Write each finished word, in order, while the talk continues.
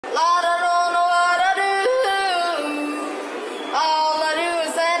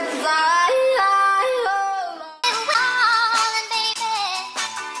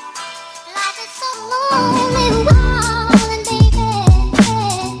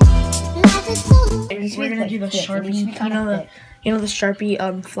gonna do the Sharpie. You know the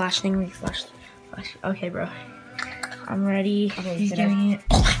Sharpie flash thing where you flash. Okay, bro. I'm ready. Okay, he's doing it.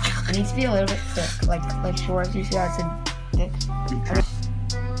 It needs to be a little bit thick, like Shores. You see how it's thick?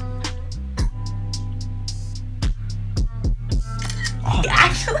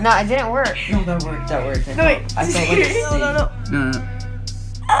 Actually, no, it didn't work. No, that worked. That worked. No, wait. I felt like a No.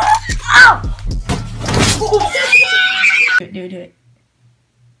 Ow! Do it.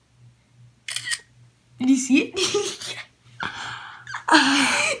 Did you see it?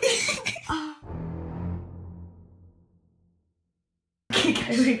 Okay,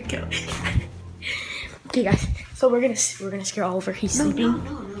 guys, we go. Okay, guys. So we're gonna scare Oliver. He's sleeping.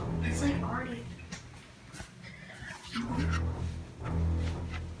 No. It's like already.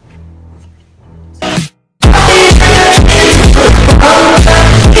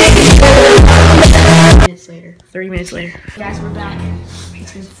 Later. 30 minutes later. Guys, we're back.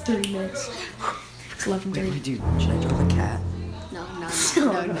 It's been 30 minutes. It's 11:30. Wait, dude, should I draw the cat? No.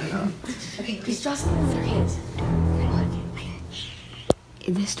 Okay, because Justin is there.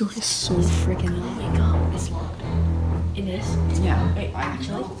 This door is so freaking locked. Oh my god, it's locked. It is? Yeah. Wait,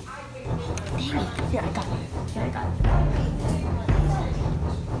 actually? Yeah, I got it.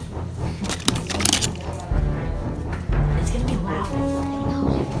 It's gonna be loud.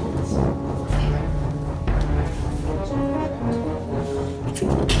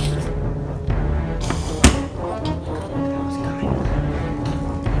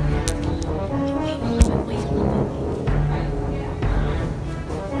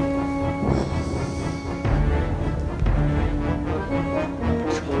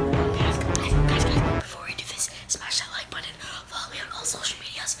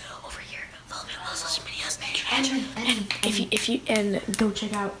 And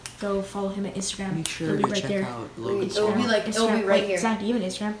go follow him at Instagram. Make sure to check out Logan. It'll be right here. Zach, do you have an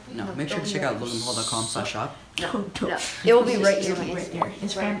Instagram? No, make sure to check out loganpaul.com/shop. No. It will be right here. Right there.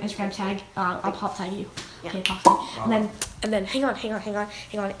 Instagram tag. I'll pop tag you. Yeah. Okay, pop tag. And then hang on.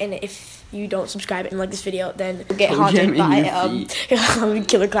 And if you don't subscribe and like this video, then you'll get haunted by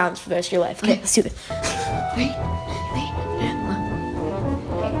killer clowns for the rest of your life. Okay, let's do this. Wait.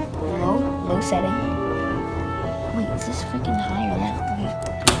 Low setting. Wait, is this freaking high or low?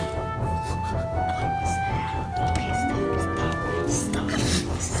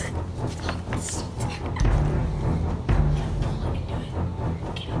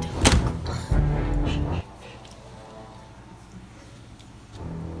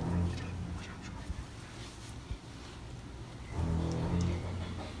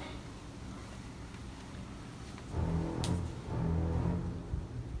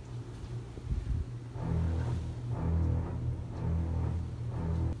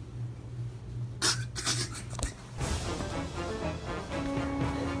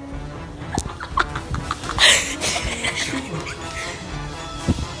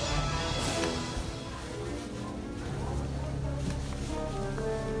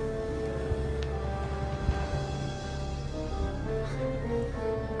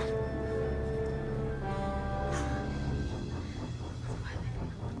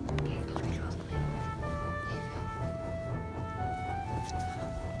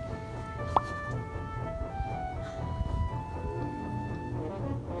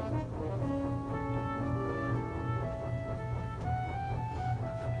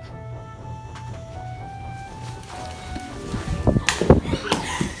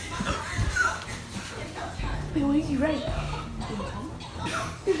 Wait, what are you writing?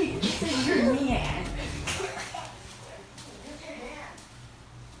 You're mad.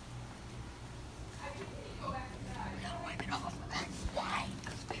 Wipe it off. Why?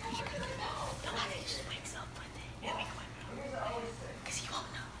 Nobody just wakes up with it. Yeah, we can wipe it off. Because he won't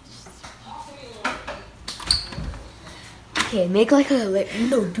know. Okay, make like a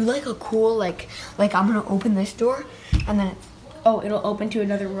do like a cool like I'm gonna open this door and then Oh, it'll open to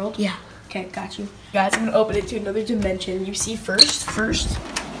another world? yeah. Okay, got you. Guys, I'm gonna open it to another dimension. You see first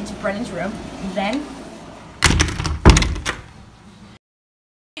into Brennan's room, then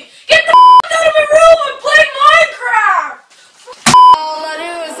get the out of my room and play Minecraft! All I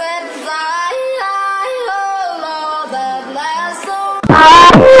do is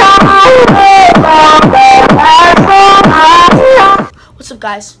What's up,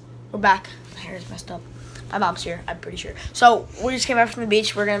 guys? We're back. My hair is messed up. My mom's here, I'm pretty sure. So, we just came back from the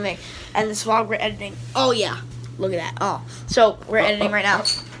beach. We're gonna and this vlog we're editing. Oh, yeah. Look at that. Oh. So, we're editing right now.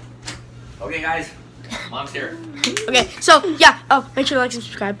 Okay, guys. Mom's here. Okay, so, yeah. Oh, make sure to like and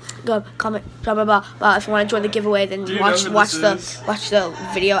subscribe. Go, comment, blah, blah, blah. If you want to join the giveaway, then watch the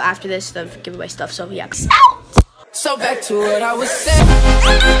video after this, the giveaway stuff. So, yeah. Peace out! So back to what I was saying.